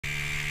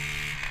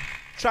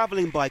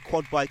Travelling by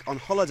quad bike on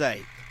holiday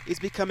is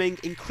becoming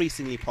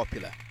increasingly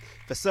popular.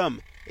 For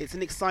some, it's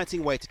an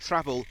exciting way to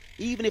travel,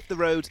 even if the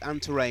roads and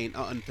terrain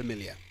are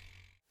unfamiliar.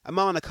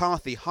 Amana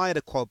Carthy hired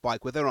a quad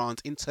bike with her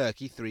aunt in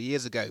Turkey 3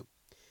 years ago.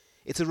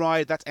 It's a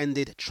ride that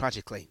ended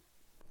tragically.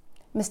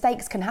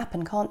 Mistakes can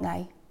happen, can't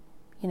they?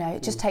 You know,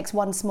 it just takes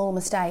one small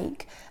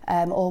mistake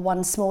or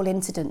one small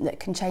incident that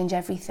can change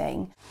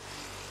everything.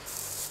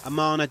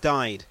 Amana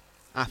died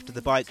after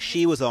the bike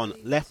she was on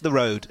left the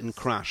road and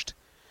crashed.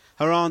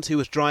 Her aunt, who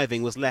was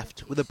driving, was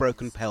left with a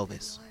broken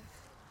pelvis.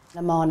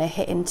 Amana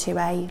hit into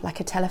a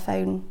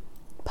telephone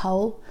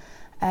pole,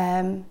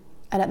 and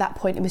at that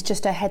point it was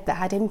just her head that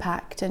had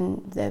impact,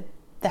 and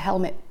the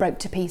helmet broke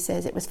to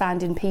pieces. It was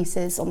found in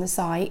pieces on the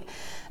site,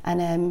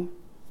 and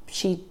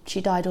she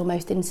died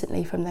almost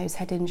instantly from those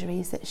head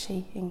injuries that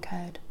she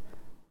incurred.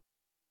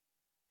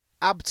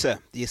 ABTA,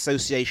 the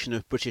Association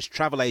of British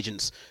Travel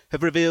Agents,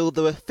 have revealed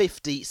there were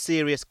 50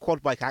 serious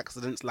quad bike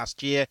accidents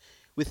last year,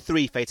 with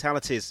 3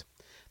 fatalities.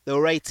 There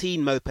were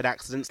 18 moped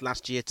accidents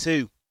last year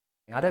too.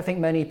 I don't think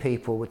many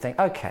people would think,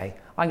 OK,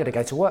 I'm going to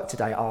go to work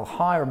today, I'll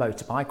hire a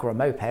motorbike or a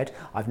moped,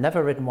 I've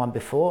never ridden one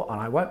before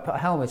and I won't put a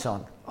helmet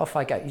on. Off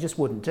I go. You just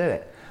wouldn't do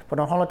it. But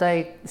on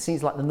holiday, it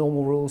seems like the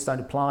normal rules don't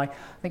apply. I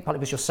think partly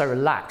because you're so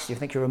relaxed, you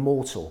think you're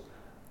immortal.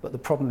 But the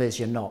problem is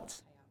you're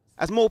not.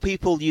 As more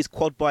people use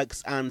quad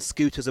bikes and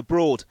scooters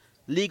abroad,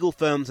 legal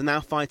firms are now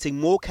fighting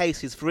more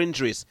cases for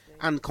injuries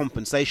and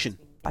compensation.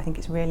 I think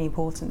it's really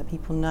important that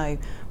people know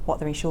what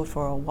they're insured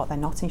for or what they're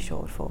not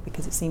insured for,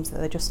 because it seems that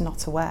they're just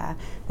not aware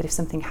that if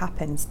something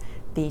happens,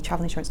 the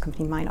travel insurance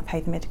company might not pay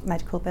the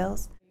medical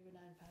bills.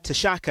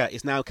 Tashaka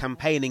is now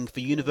campaigning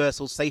for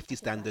universal safety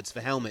standards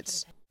for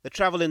helmets. The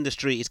travel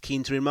industry is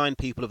keen to remind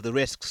people of the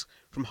risks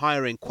from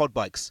hiring quad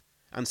bikes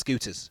and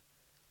scooters.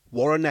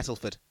 Warren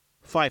Nettleford,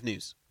 5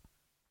 News.